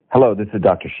Hello, this is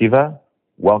Dr. Shiva.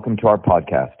 Welcome to our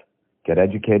podcast, Get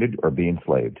Educated or Be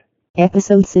Enslaved.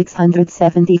 Episode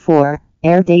 674,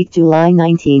 air date July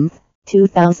 19th,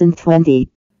 2020.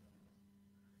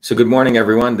 So good morning,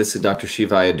 everyone. This is Dr.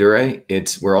 Shiva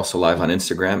Ayyadurai. We're also live on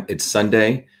Instagram. It's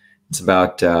Sunday. It's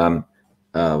about, 10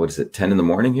 in the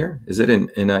morning here? Is it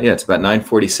it's about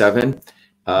 9:47.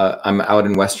 I'm out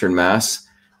in Western Mass.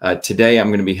 Today, I'm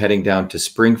going to be heading down to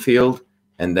Springfield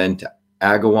and then to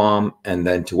Agawam and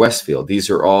then to Westfield. These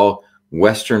are all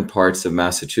Western parts of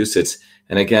Massachusetts.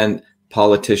 And again,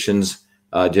 politicians,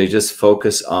 they just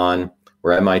focus on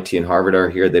where MIT and Harvard are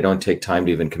here. They don't take time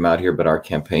to even come out here, but our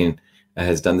campaign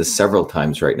has done this several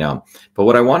times right now. But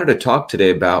what I wanted to talk today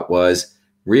about was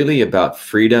really about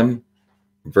freedom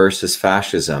versus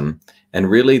fascism,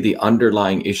 and really the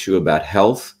underlying issue about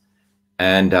health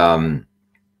and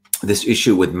this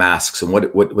issue with masks and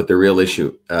what the real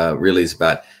issue really is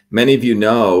about. Many of you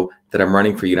know that I'm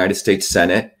running for United States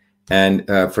Senate. And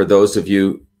for those of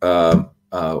you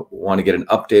want to get an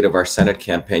update of our Senate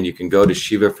campaign, you can go to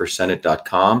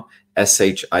shivaforsenate.com,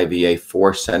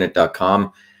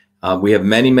 SHIVA4senate.com. We have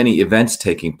many, many events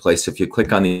taking place. If you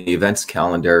click on the events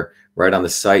calendar right on the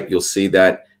site, you'll see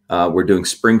that we're doing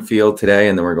Springfield today,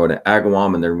 and then we're going to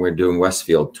Agawam, and then we're doing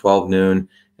Westfield, 12 noon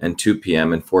and 2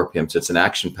 p.m. and 4 p.m. So it's an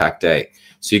action-packed day.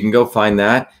 So you can go find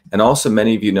that. And also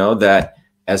many of you know that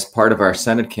as part of our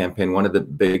Senate campaign, one of the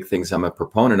big things I'm a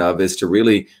proponent of is to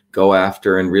really go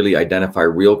after and really identify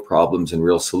real problems and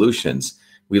real solutions.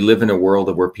 We live in a world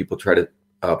of where people try to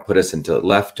put us into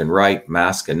left and right,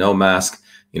 mask and no mask,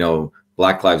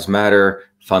 Black Lives Matter,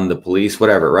 fund the police,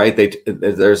 whatever, right?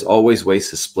 There's always ways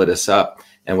to split us up.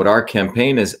 And what our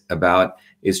campaign is about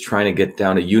is trying to get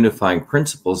down to unifying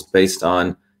principles based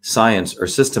on science or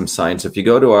system science. If you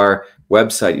go to our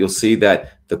website, you'll see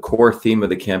that the core theme of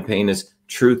the campaign is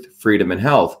truth, freedom, and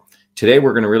health. Today,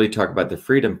 we're going to really talk about the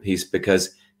freedom piece,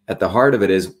 because at the heart of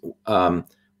it is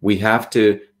we have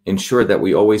to ensure that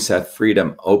we always have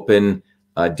freedom, open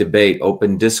debate,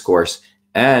 open discourse.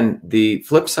 And the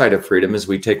flip side of freedom is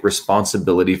we take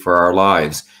responsibility for our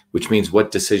lives, which means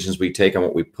what decisions we take and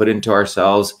what we put into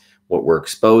ourselves, what we're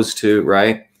exposed to,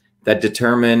 right? That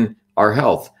determine our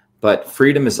health. But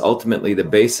freedom is ultimately the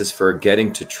basis for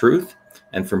getting to truth.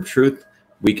 And from truth,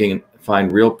 we can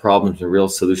find real problems and real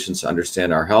solutions to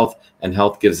understand our health. And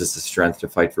health gives us the strength to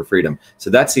fight for freedom. So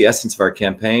that's the essence of our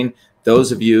campaign.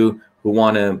 Those of you who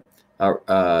want to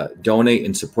donate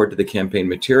and support to the campaign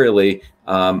materially,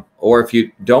 or if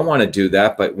you don't want to do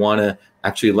that, but want to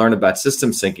actually learn about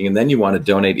systems thinking, and then you want to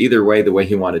donate, either way, the way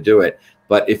you want to do it.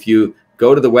 But if you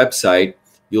go to the website,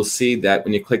 you'll see that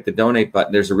when you click the donate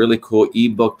button, there's a really cool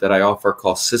ebook that I offer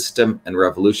called System and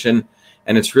Revolution.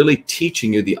 And it's really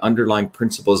teaching you the underlying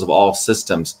principles of all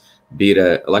systems, be it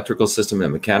an electrical system, a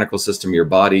mechanical system, your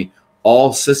body.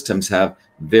 All systems have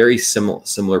very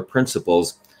similar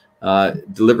principles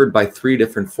delivered by three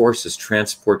different forces: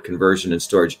 transport, conversion, and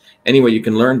storage. Anyway, you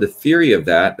can learn the theory of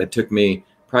that. That took me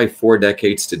probably 4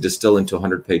 decades to distill into a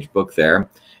 100-page book there.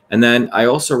 And then I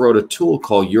also wrote a tool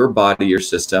called Your Body, Your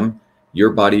System,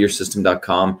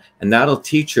 yourbodyyoursystem.com. And that'll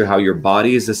teach you how your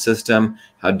body is a system,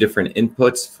 how different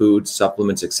inputs, foods,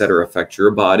 supplements, etc., affect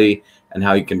your body, and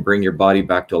how you can bring your body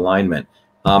back to alignment.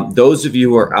 Those of you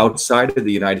who are outside of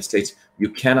the United States, you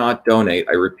cannot donate.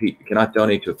 I repeat, you cannot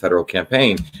donate to a federal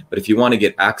campaign. But if you want to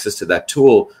get access to that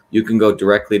tool, you can go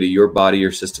directly to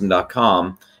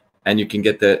yourbodyyoursystem.com, and you can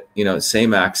get the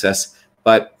same access.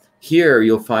 But here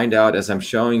you'll find out, as I'm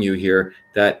showing you here,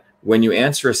 that when you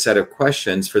answer a set of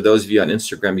questions, for those of you on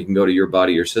Instagram, you can go to Your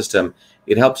Body, Your System.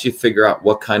 It helps you figure out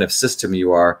what kind of system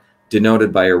you are,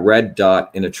 denoted by a red dot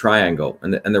in a triangle.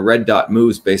 And the red dot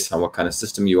moves based on what kind of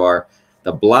system you are.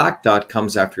 The black dot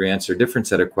comes after you answer a different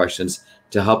set of questions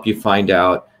to help you find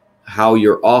out how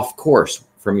you're off course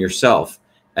from yourself.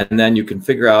 And then you can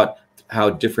figure out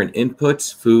how different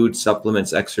inputs, food,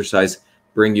 supplements, exercise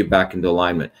bring you back into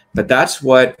alignment. But that's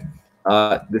what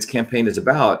this campaign is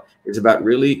about. It's about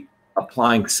really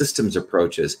applying systems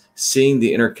approaches, seeing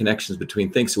the interconnections between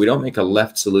things. So we don't make a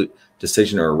left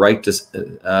decision or a right.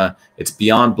 It's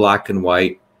beyond black and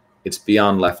white. It's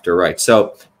beyond left or right.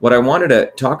 So what I wanted to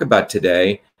talk about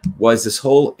today was this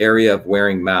whole area of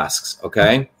wearing masks.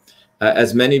 Okay.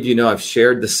 As many of you know, I've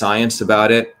shared the science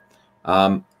about it.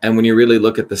 And when you really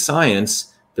look at the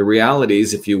science, the reality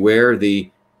is if you wear the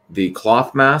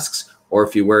cloth masks or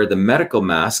if you wear the medical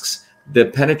masks, the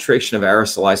penetration of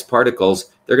aerosolized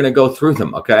particles, they're going to go through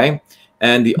them, okay?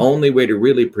 And the only way to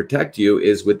really protect you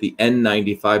is with the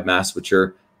N95 masks, which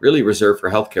are really reserved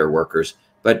for healthcare workers.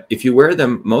 But if you wear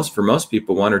them, for most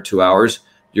people, 1 or 2 hours,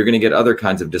 you're going to get other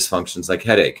kinds of dysfunctions like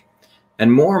headache.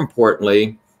 And more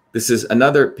importantly, this is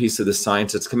another piece of the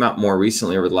science that's come out more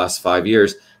recently over the last 5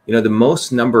 years. The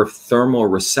most number of thermal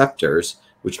receptors,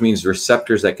 which means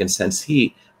receptors that can sense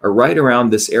heat, are right around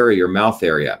this area, your mouth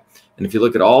area. And if you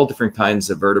look at all different kinds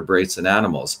of vertebrates and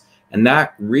animals, and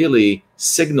that really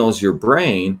signals your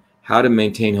brain how to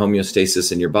maintain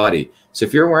homeostasis in your body. So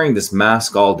if you're wearing this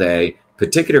mask all day,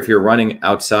 particularly if you're running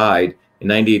outside in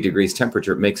 98 degrees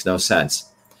temperature, it makes no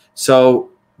sense. So,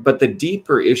 but the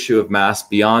deeper issue of masks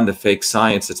beyond the fake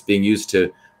science that's being used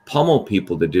to pummel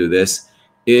people to do this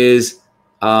is,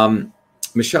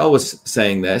 Michelle was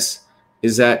saying this,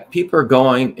 is that people are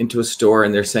going into a store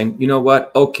and they're saying, you know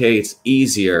what? Okay, it's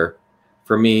easier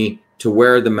for me to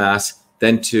wear the mask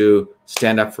than to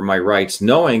stand up for my rights,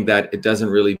 knowing that it doesn't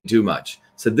really do much.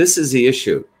 So this is the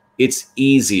issue. It's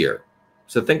easier.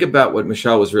 So think about what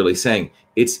Michelle was really saying.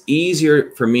 It's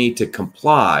easier for me to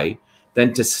comply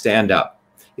than to stand up.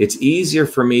 It's easier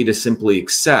for me to simply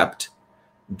accept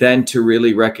than to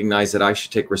really recognize that I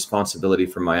should take responsibility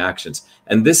for my actions.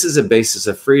 And this is a basis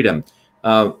of freedom.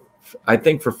 I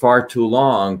think for far too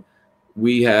long,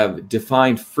 we have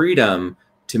defined freedom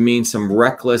to mean some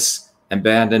reckless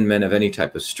abandonment of any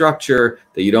type of structure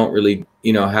that you don't really,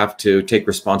 have to take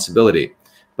responsibility.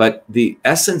 But the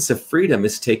essence of freedom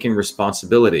is taking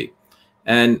responsibility.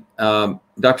 And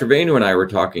Dr. Venu and I were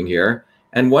talking here,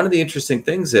 and one of the interesting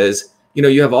things is,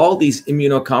 you have all these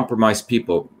immunocompromised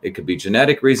people. It could be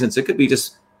genetic reasons. It could be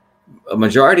just a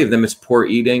majority of them. It's poor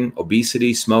eating,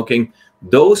 obesity, smoking.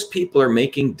 Those people are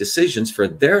making decisions for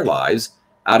their lives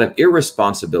out of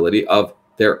irresponsibility of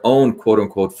their own quote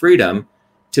unquote freedom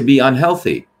to be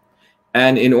unhealthy.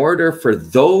 And in order for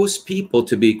those people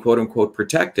to be quote unquote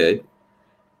protected,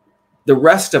 the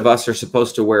rest of us are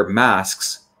supposed to wear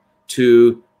masks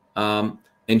to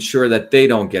ensure that they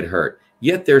don't get hurt.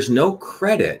 Yet there's no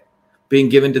credit being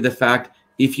given to the fact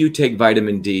if you take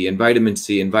vitamin D and vitamin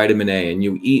C and vitamin A and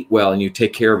you eat well and you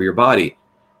take care of your body,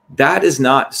 that is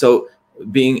not so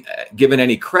being given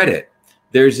any credit.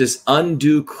 There's this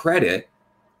undue credit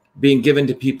being given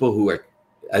to people who are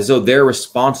as though they're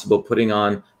responsible putting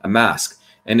on a mask.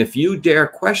 And if you dare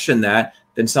question that,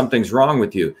 then something's wrong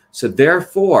with you. So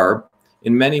therefore,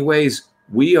 in many ways,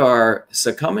 we are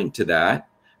succumbing to that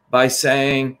by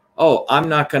saying, oh, I'm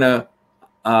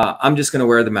just going to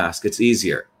wear the mask. It's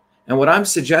easier. And what I'm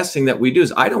suggesting that we do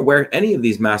is I don't wear any of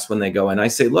these masks when they go in. I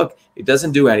say, look, it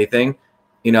doesn't do anything.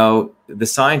 The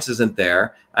science isn't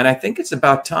there. And I think it's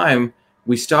about time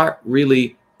we start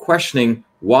really questioning,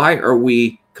 why are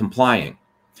we complying?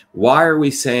 Why are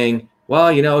we saying, well,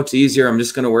 it's easier. I'm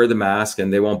just going to wear the mask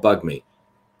and they won't bug me.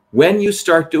 When you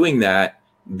start doing that,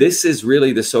 this is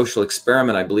really the social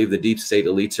experiment I believe the deep state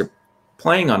elites are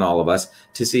playing on all of us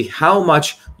to see how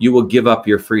much you will give up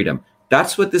your freedom.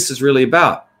 That's what this is really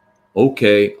about.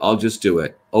 Okay, I'll just do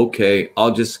it. Okay,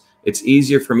 it's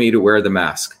easier for me to wear the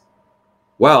mask.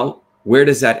 Well, where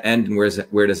does that end and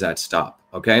where does that stop?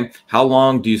 Okay, how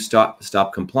long do you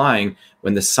stop complying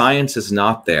when the science is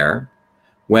not there?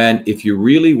 When if you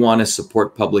really want to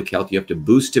support public health, you have to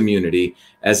boost immunity.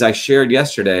 As I shared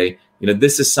yesterday,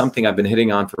 this is something I've been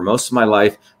hitting on for most of my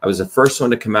life. I was the first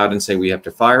one to come out and say we have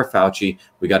to fire Fauci.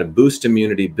 We got to boost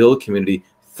immunity, build community.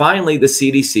 Finally, the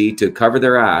CDC, to cover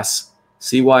their ass,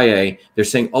 CYA, they're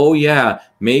saying, oh yeah,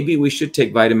 maybe we should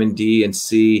take vitamin D and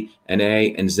C and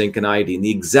A and zinc and iodine, the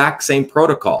exact same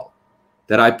protocol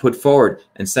that I put forward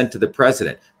and sent to the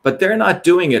president. But they're not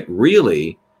doing it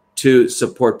really to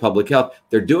support public health.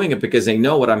 They're doing it because they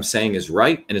know what I'm saying is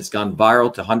right, and it's gone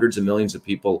viral to hundreds of millions of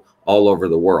people all over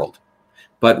the world.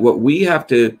 But what we have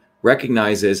to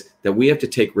recognize is that we have to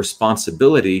take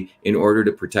responsibility in order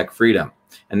to protect freedom.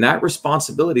 And that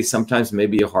responsibility sometimes may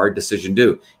be a hard decision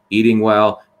to do. Eating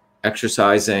well,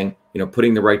 exercising,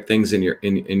 putting the right things in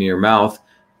your mouth.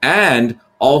 And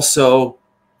also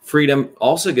freedom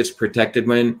also gets protected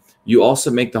when you also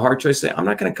make the hard choice, say, I'm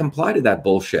not going to comply to that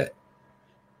bullshit.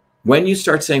 When you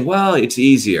start saying, well, it's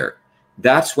easier,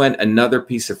 that's when another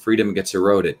piece of freedom gets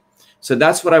eroded. So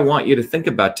that's what I want you to think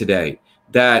about today.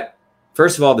 That,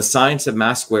 first of all, the science of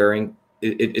mask wearing,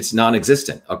 it's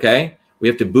non-existent, okay? We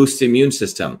have to boost the immune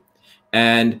system.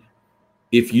 And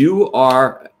if you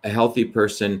are a healthy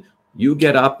person, you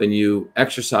get up and you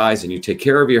exercise and you take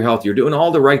care of your health, you're doing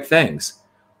all the right things.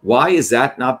 Why is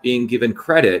that not being given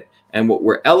credit? And what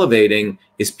we're elevating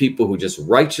is people who just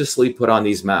righteously put on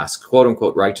these masks, quote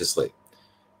unquote, righteously.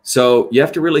 So you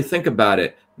have to really think about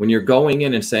it. When you're going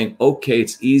in and saying, okay,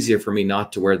 it's easier for me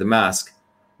not to wear the mask,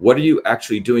 what are you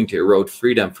actually doing to erode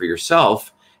freedom for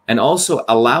yourself? And also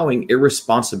allowing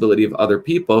irresponsibility of other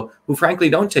people who frankly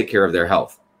don't take care of their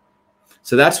health.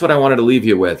 So that's what I wanted to leave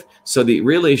you with. So the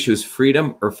real issue is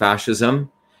freedom or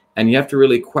fascism. And you have to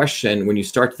really question when you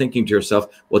start thinking to yourself,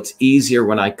 well, it's easier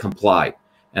when I comply.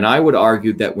 And I would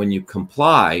argue that when you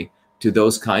comply to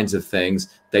those kinds of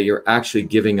things, that you're actually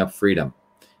giving up freedom.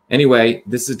 Anyway,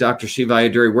 this is Dr. Shiva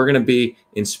Ayyadurai. We're going to be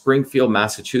in Springfield,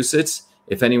 Massachusetts.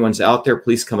 If anyone's out there,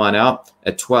 please come on out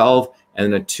at 12.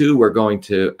 And then at 2, we're going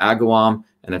to Agawam,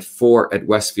 and at 4 at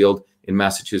Westfield in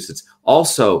Massachusetts.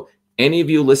 Also, any of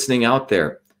you listening out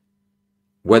there,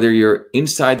 whether you're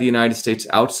inside the United States,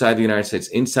 outside the United States,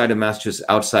 inside of Massachusetts,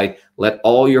 outside, let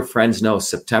all your friends know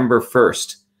September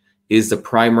 1st is the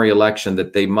primary election,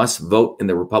 that they must vote in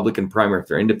the Republican primary. If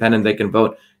they're independent, they can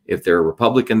vote. If they're a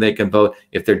Republican, they can vote.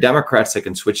 If they're Democrats, they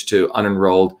can switch to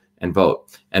unenrolled and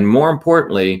vote. And more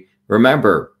importantly,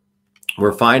 remember,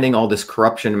 we're finding all this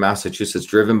corruption in Massachusetts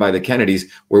driven by the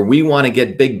Kennedys, where we want to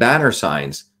get big banner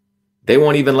signs. They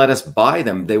won't even let us buy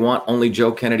them. They want only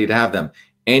Joe Kennedy to have them.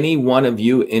 Any one of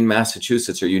you in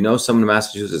Massachusetts, or you know someone in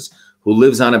Massachusetts who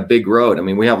lives on a big road, I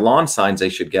mean, we have lawn signs they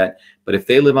should get, but if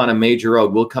they live on a major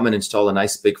road, we'll come and install a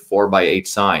nice big 4x8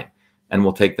 sign, and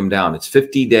we'll take them down. It's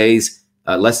 50 days,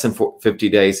 less than 50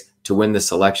 days to win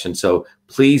this election. So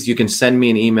please, you can send me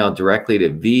an email directly to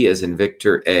V as in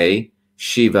Victor A,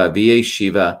 Shiva, V-A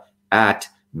Shiva, at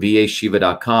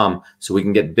vashiva.com, so we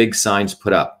can get big signs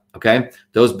put up, okay?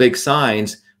 Those big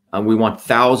signs, we want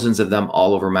thousands of them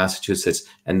all over Massachusetts.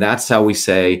 And that's how we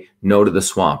say no to the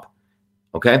swamp.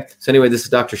 Okay. So anyway, this is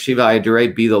Dr. Shiva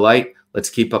Ayyadurai. Be the light. Let's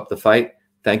keep up the fight.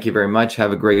 Thank you very much.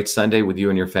 Have a great Sunday with you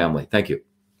and your family. Thank you.